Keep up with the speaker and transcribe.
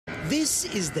This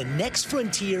is the next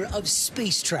frontier of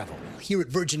space travel. Here at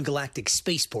Virgin Galactic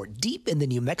Spaceport, deep in the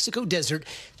New Mexico desert,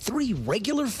 3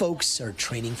 regular folks are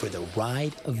training for the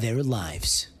ride of their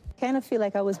lives. I kind of feel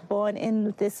like I was born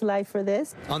in this life for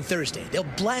this. On Thursday, they'll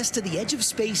blast to the edge of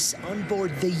space on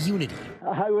board the Unity.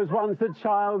 I was once a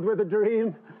child with a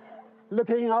dream,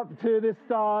 looking up to the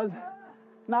stars.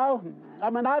 Now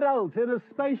I'm an adult in a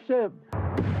spaceship.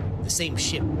 The same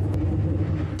ship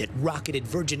that rocketed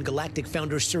Virgin Galactic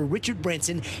founder Sir Richard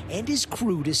Branson and his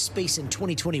crew to space in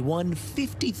 2021,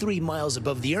 53 miles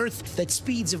above the Earth, at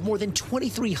speeds of more than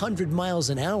 2,300 miles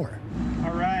an hour.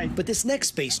 All right. But this next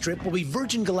space trip will be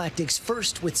Virgin Galactic's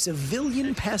first with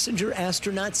civilian passenger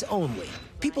astronauts only.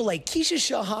 People like Keisha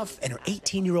Shahoff and her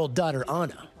 18-year-old daughter,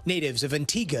 Anna. Natives of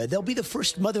Antigua, they'll be the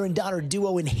first mother and daughter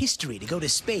duo in history to go to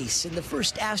space and the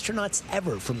first astronauts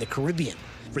ever from the Caribbean.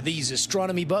 For these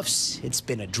astronomy buffs, it's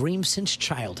been a dream since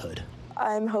childhood.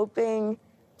 I'm hoping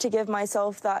to give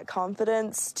myself that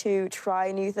confidence to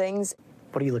try new things.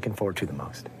 What are you looking forward to the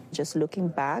most? Just looking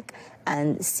back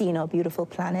and seeing our beautiful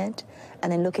planet,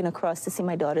 and then looking across to see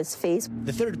my daughter's face.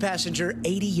 The third passenger,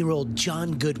 80-year-old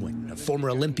John Goodwin, a former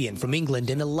Olympian from England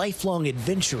and a lifelong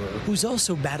adventurer who's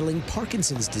also battling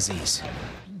Parkinson's disease.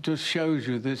 Just shows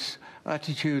you this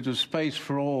attitude of space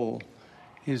for all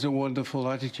is a wonderful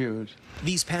attitude.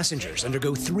 These passengers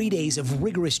undergo 3 days of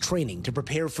rigorous training to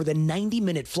prepare for the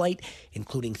 90-minute flight,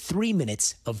 including 3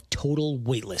 minutes of total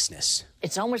weightlessness.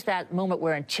 It's almost that moment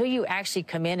where until you actually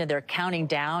come in and they're counting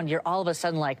down, you're all of a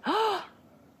sudden like, oh,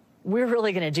 we're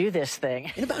really going to do this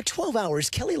thing. In about 12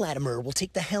 hours, Kelly Latimer will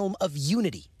take the helm of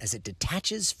Unity as it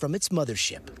detaches from its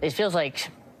mothership. It feels like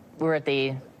we're at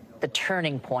the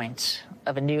turning point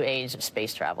of a new age of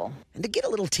space travel. And to get a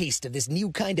little taste of this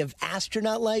new kind of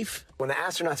astronaut life, when the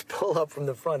astronauts pull up from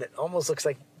the front, it almost looks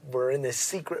like we're in this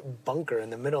secret bunker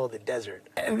in the middle of the desert.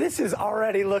 And this is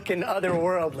already looking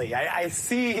otherworldly. I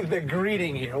see the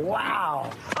greeting here.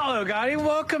 Wow. Hello, Gadi.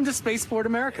 Welcome to Spaceport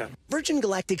America. Virgin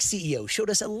Galactic CEO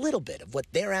showed us a little bit of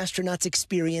what their astronauts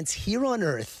experience here on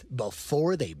Earth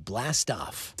before they blast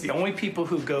off. The only people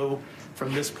who go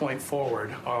from this point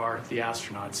forward are the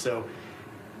astronauts. So,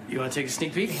 you want to take a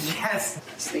sneak peek? Yes.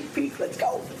 Sneak peek. Let's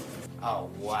go. Oh,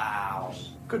 wow.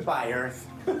 Goodbye, Earth.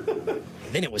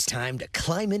 Then it was time to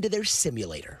climb into their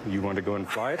simulator. You want to go and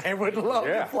fly it? I would love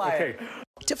to fly it.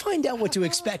 To find out what to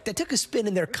expect, I took a spin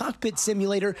in their cockpit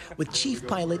simulator with Chief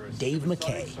Pilot Dave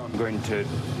McKay. I'm going to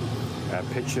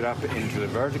pitch it up into the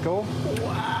vertical.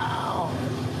 Wow.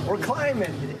 We're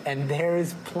climbing, and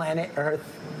there's planet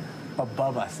Earth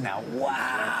above us now.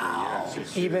 Wow. Exactly,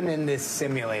 yes. Even in this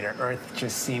simulator, Earth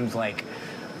just seems like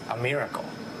a miracle.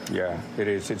 Yeah, it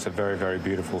is. It's a very, very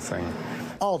beautiful thing.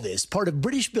 All this part of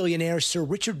British billionaire Sir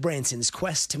Richard Branson's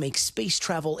quest to make space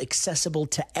travel accessible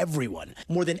to everyone.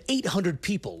 More than 800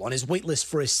 people on his wait list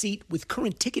for a seat, with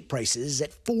current ticket prices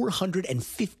at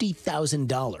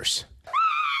 $450,000.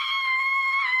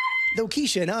 Though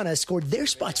Keisha and Anna scored their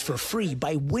spots for free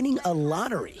by winning a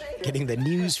lottery, getting the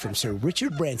news from Sir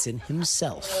Richard Branson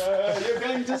himself. You're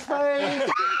going to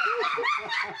space!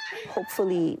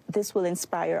 Hopefully, this will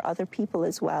inspire other people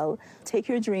as well. Take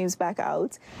your dreams back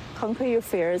out, conquer your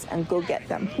fears, and go get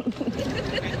them.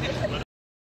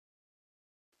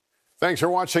 Thanks for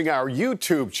watching our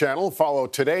YouTube channel. Follow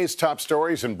today's top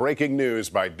stories and breaking news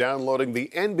by downloading the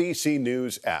NBC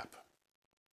News app.